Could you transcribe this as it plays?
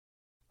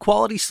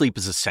Quality sleep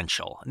is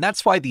essential, and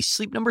that's why the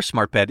Sleep Number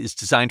Smart Bed is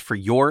designed for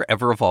your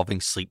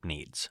ever-evolving sleep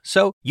needs.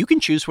 So you can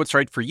choose what's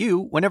right for you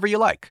whenever you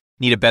like.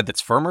 Need a bed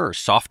that's firmer or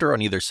softer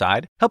on either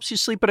side? Helps you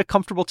sleep at a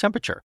comfortable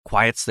temperature,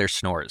 quiets their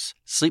snores.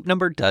 Sleep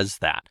Number does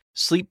that.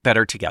 Sleep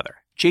better together.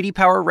 J.D.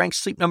 Power ranks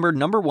Sleep Number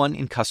 #1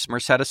 in customer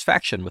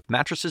satisfaction with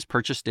mattresses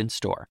purchased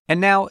in-store.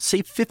 And now,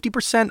 save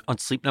 50% on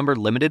Sleep Number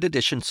Limited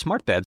Edition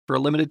Smart Beds for a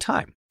limited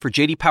time. For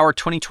J.D. Power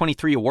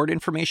 2023 award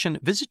information,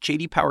 visit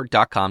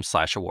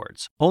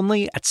jdpower.com/awards.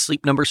 Only at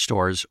Sleep Number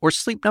stores or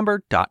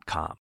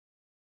sleepnumber.com.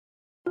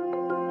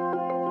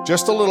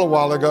 Just a little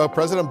while ago,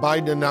 President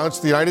Biden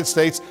announced the United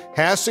States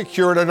has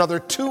secured another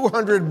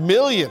 200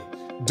 million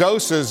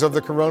doses of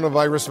the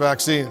coronavirus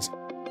vaccines.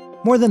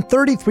 More than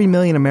 33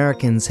 million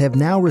Americans have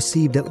now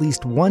received at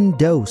least one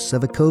dose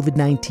of a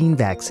COVID-19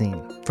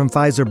 vaccine from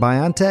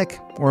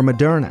Pfizer-BioNTech or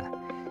Moderna,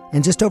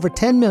 and just over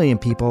 10 million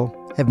people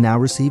have now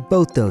received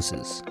both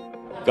doses.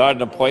 Got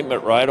an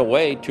appointment right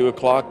away, 2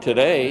 o'clock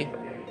today.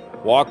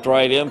 Walked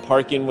right in,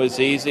 parking was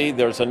easy.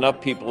 There's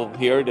enough people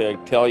here to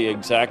tell you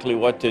exactly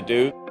what to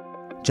do.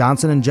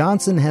 Johnson &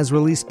 Johnson has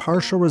released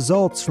partial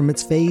results from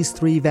its Phase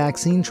 3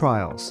 vaccine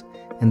trials,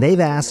 and they've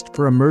asked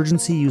for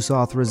emergency use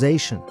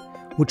authorization,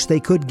 which they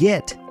could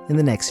get in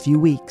the next few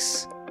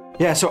weeks.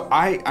 Yeah, so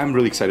I'm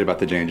really excited about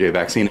the J&J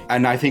vaccine,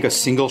 and I think a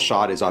single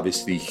shot is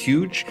obviously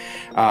huge,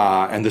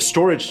 and the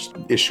storage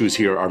issues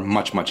here are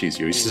much, much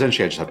easier.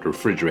 Essentially, I just have to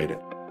refrigerate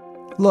it.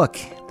 Look,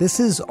 this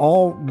is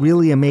all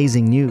really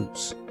amazing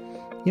news.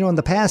 You know, in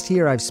the past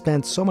year, I've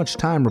spent so much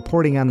time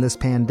reporting on this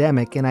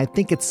pandemic, and I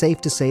think it's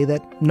safe to say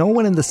that no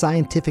one in the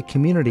scientific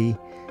community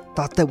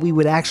thought that we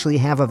would actually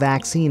have a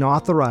vaccine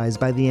authorized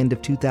by the end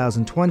of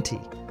 2020.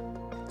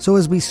 So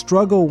as we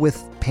struggle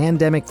with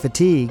pandemic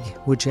fatigue,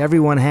 which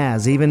everyone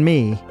has, even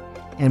me,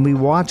 and we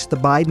watch the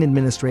Biden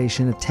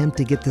administration attempt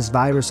to get this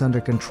virus under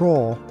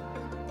control,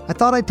 I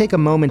thought I'd take a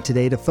moment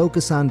today to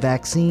focus on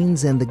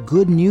vaccines and the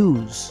good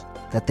news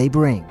that they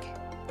bring.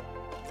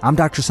 I'm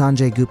Dr.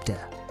 Sanjay Gupta,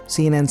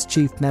 CNN's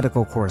chief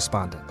medical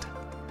correspondent,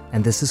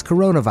 and this is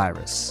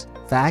Coronavirus,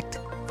 Fact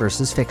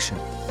versus Fiction.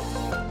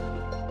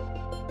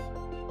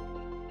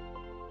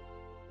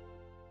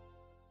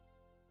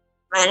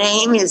 My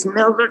name is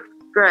Mildred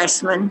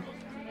Gressman,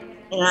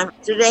 and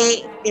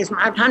today is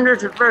my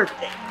 100th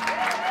birthday.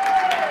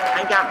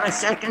 I got my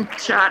second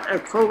shot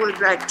of COVID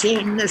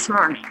vaccine this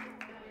morning.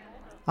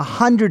 A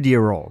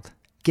 100-year-old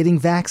getting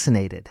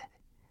vaccinated.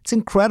 It's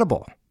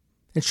incredible.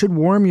 It should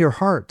warm your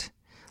heart.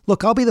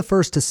 Look, I'll be the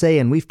first to say,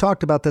 and we've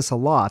talked about this a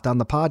lot on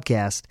the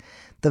podcast,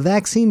 the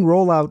vaccine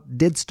rollout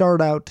did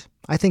start out,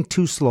 I think,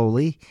 too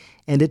slowly,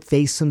 and it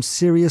faced some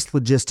serious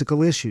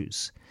logistical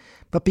issues.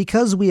 But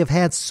because we have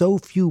had so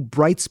few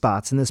bright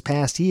spots in this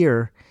past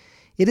year,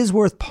 it is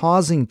worth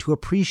pausing to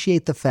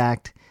appreciate the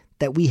fact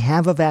that we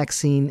have a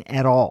vaccine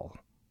at all,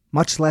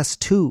 much less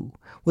two,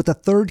 with a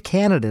third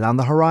candidate on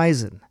the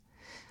horizon.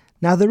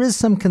 Now, there is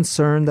some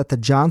concern that the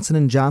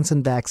Johnson &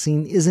 Johnson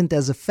vaccine isn't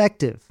as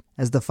effective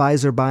as the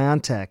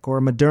Pfizer-BioNTech or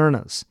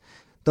Moderna's.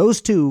 Those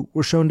two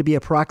were shown to be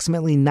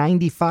approximately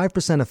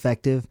 95%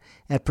 effective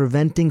at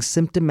preventing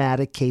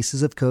symptomatic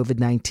cases of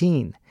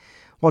COVID-19,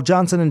 while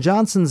Johnson &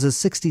 Johnson's is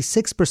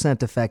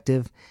 66%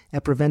 effective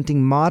at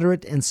preventing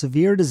moderate and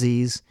severe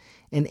disease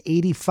and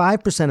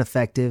 85%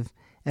 effective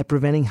at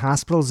preventing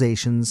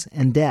hospitalizations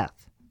and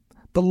death.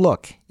 But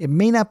look, it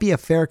may not be a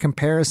fair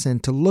comparison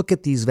to look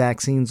at these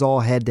vaccines all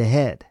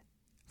head-to-head.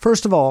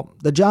 First of all,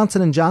 the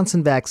Johnson &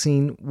 Johnson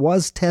vaccine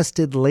was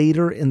tested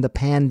later in the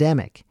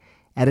pandemic,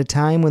 at a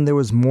time when there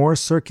was more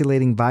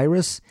circulating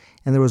virus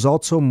and there was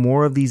also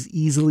more of these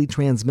easily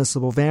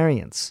transmissible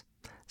variants.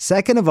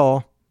 Second of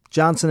all,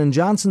 Johnson &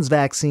 Johnson's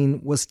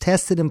vaccine was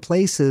tested in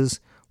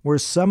places where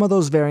some of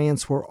those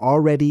variants were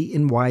already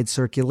in wide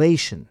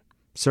circulation,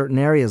 certain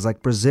areas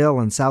like Brazil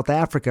and South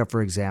Africa,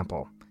 for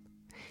example.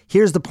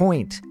 Here's the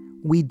point.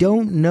 We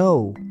don't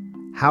know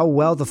how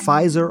well the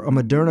Pfizer or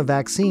Moderna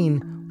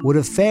vaccine would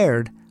have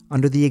fared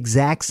under the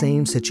exact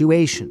same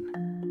situation.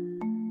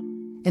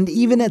 And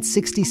even at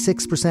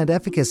 66%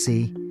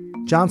 efficacy,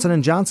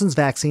 Johnson & Johnson's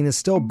vaccine is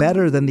still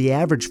better than the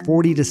average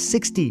 40 to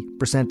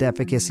 60%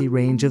 efficacy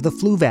range of the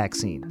flu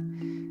vaccine.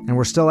 And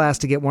we're still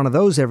asked to get one of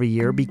those every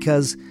year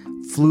because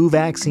flu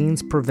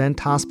vaccines prevent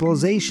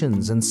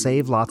hospitalizations and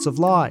save lots of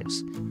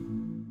lives.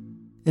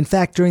 In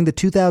fact, during the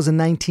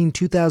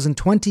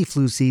 2019-2020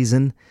 flu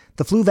season,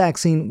 the flu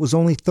vaccine was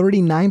only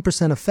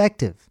 39%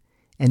 effective.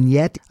 And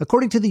yet,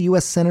 according to the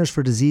U.S. Centers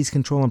for Disease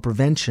Control and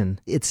Prevention,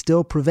 it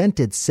still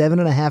prevented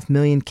 7.5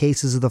 million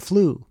cases of the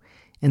flu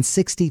and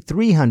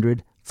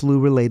 6,300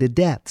 flu-related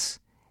deaths.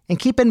 And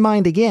keep in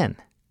mind again,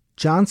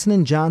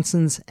 Johnson &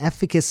 Johnson's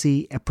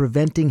efficacy at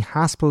preventing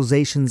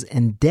hospitalizations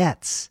and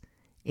deaths,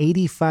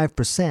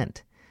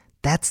 85%.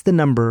 That's the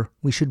number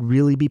we should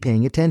really be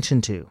paying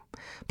attention to.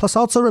 Plus,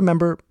 also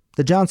remember,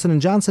 the Johnson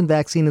 & Johnson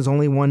vaccine is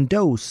only one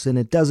dose, and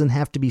it doesn't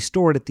have to be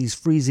stored at these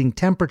freezing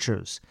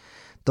temperatures.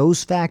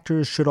 Those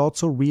factors should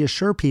also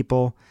reassure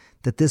people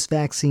that this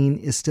vaccine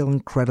is still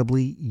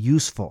incredibly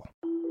useful.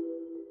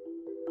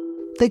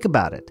 Think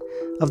about it.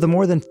 Of the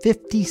more than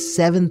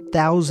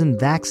 57,000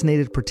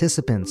 vaccinated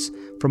participants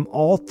from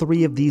all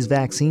three of these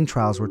vaccine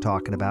trials we're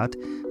talking about,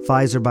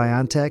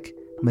 Pfizer-BioNTech,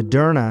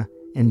 Moderna,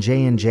 and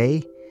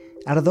J&J,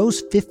 out of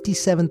those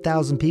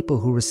 57,000 people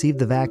who received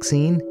the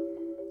vaccine,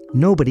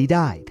 nobody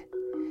died.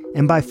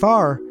 And by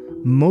far,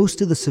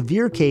 most of the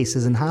severe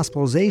cases and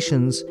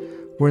hospitalizations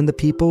were in the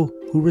people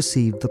who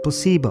received the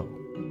placebo.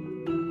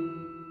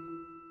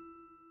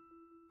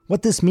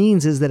 What this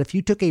means is that if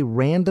you took a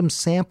random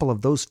sample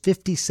of those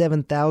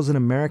 57,000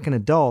 American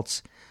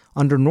adults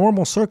under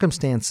normal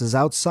circumstances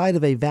outside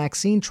of a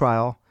vaccine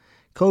trial,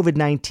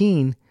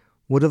 COVID-19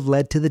 would have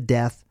led to the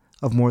death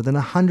of more than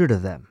 100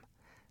 of them.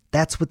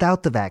 That's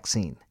without the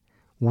vaccine.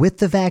 With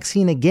the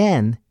vaccine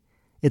again,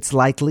 it's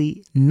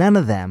likely none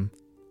of them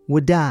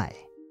would die.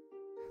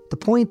 The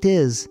point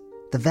is,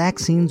 the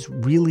vaccines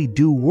really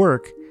do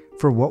work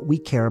for what we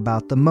care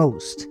about the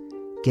most: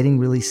 getting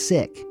really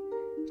sick,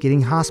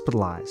 getting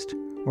hospitalized,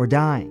 or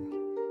dying.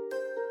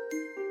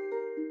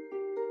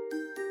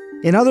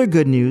 In other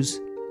good news,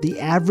 the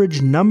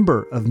average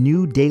number of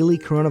new daily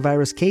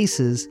coronavirus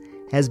cases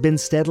has been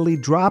steadily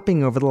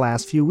dropping over the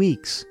last few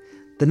weeks.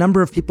 The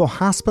number of people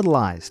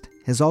hospitalized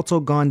has also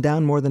gone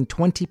down more than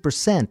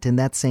 20% in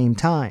that same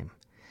time.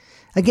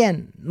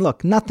 Again,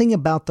 look, nothing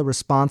about the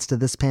response to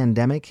this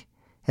pandemic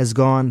has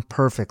gone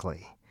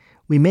perfectly.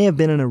 We may have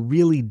been in a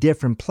really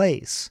different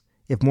place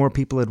if more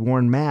people had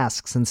worn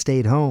masks and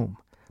stayed home.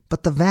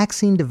 But the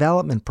vaccine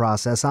development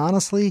process,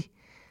 honestly,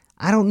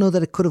 I don't know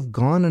that it could have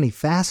gone any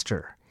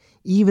faster,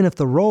 even if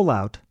the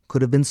rollout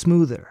could have been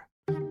smoother.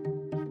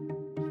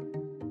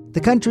 The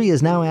country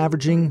is now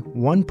averaging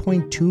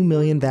 1.2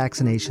 million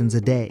vaccinations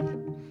a day,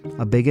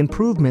 a big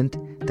improvement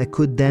that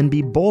could then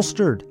be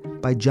bolstered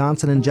by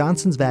Johnson &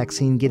 Johnson's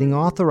vaccine getting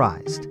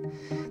authorized.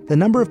 The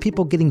number of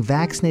people getting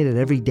vaccinated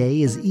every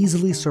day is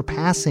easily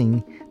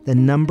surpassing the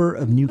number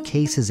of new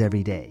cases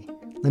every day.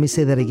 Let me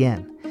say that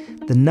again.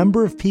 The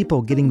number of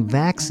people getting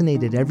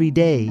vaccinated every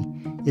day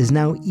is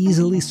now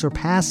easily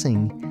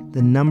surpassing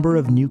the number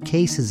of new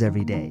cases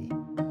every day.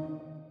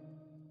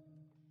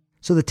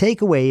 So the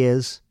takeaway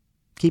is,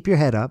 keep your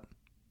head up.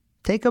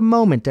 Take a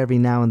moment every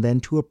now and then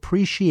to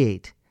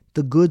appreciate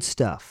the good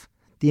stuff,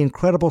 the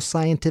incredible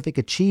scientific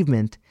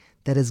achievement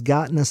that has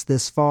gotten us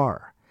this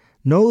far.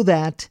 Know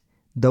that,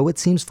 though it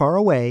seems far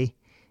away,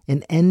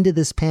 an end to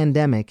this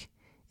pandemic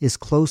is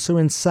closer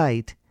in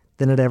sight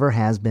than it ever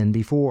has been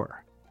before.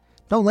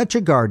 Don't let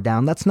your guard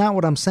down. That's not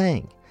what I'm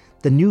saying.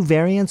 The new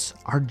variants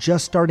are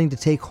just starting to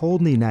take hold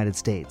in the United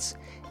States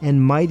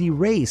and might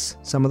erase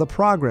some of the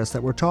progress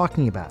that we're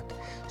talking about.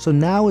 So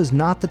now is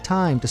not the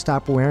time to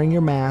stop wearing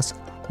your mask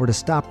or to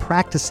stop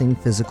practicing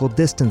physical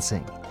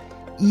distancing,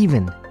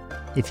 even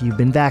if you've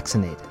been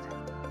vaccinated.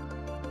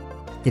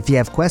 If you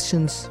have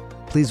questions,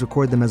 please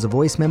record them as a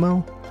voice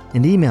memo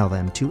and email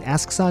them to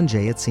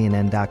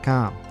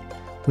asksanjay@cnn.com.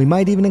 We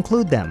might even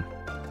include them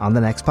on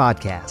the next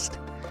podcast.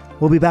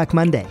 We'll be back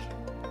Monday.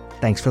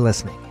 Thanks for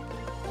listening.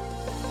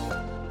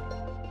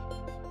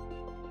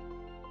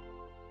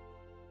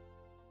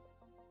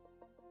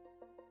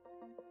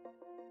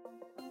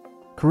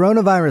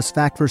 Coronavirus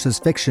Fact vs.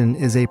 Fiction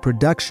is a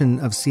production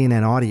of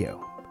CNN Audio.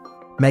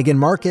 Megan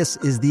Marcus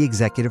is the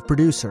executive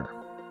producer.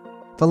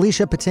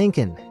 Felicia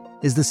Patinkin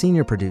is the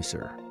senior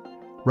producer.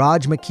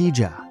 Raj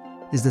Makija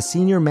is the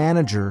senior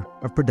manager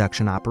of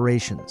production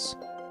operations.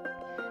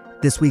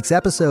 This week's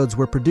episodes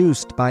were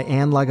produced by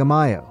Ann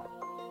Lagamayo,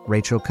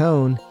 Rachel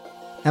Cohn,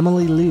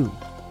 Emily Liu,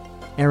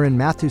 Aaron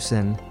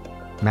Mathewson,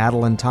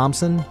 Madeline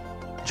Thompson,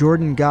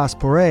 Jordan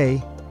Gaspore,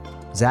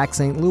 Zach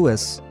St.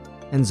 Louis,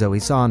 and Zoe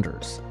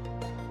Saunders.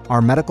 Our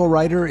medical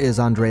writer is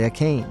Andrea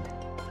Kane.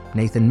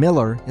 Nathan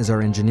Miller is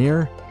our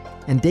engineer,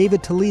 and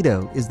David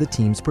Toledo is the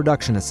team's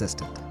production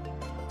assistant.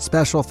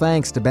 Special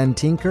thanks to Ben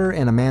Tinker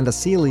and Amanda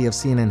Seeley of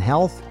CNN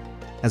Health,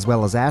 as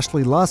well as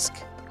Ashley Lusk,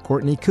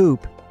 Courtney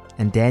Coop,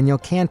 and Daniel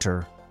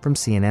Cantor from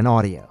CNN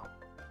Audio.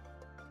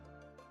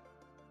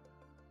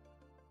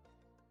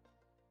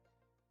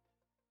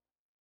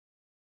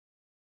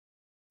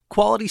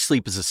 Quality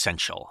sleep is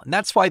essential, and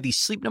that's why the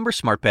Sleep Number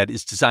Smart Bed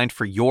is designed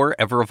for your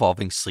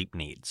ever-evolving sleep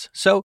needs.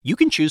 So you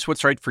can choose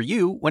what's right for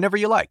you whenever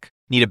you like.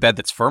 Need a bed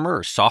that's firmer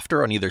or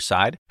softer on either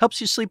side? Helps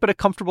you sleep at a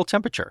comfortable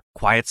temperature,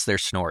 quiets their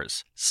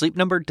snores. Sleep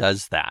Number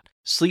does that.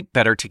 Sleep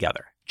better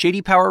together.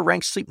 J.D. Power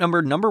ranks Sleep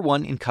Number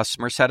 #1 in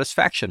customer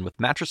satisfaction with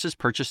mattresses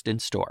purchased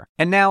in-store.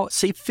 And now,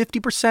 save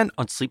 50%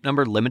 on Sleep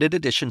Number limited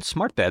edition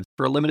smart beds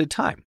for a limited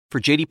time. For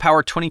J.D.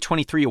 Power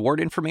 2023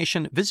 award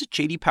information, visit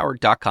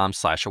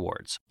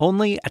jdpower.com/awards.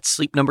 Only at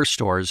Sleep Number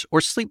stores or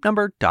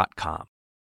sleepnumber.com.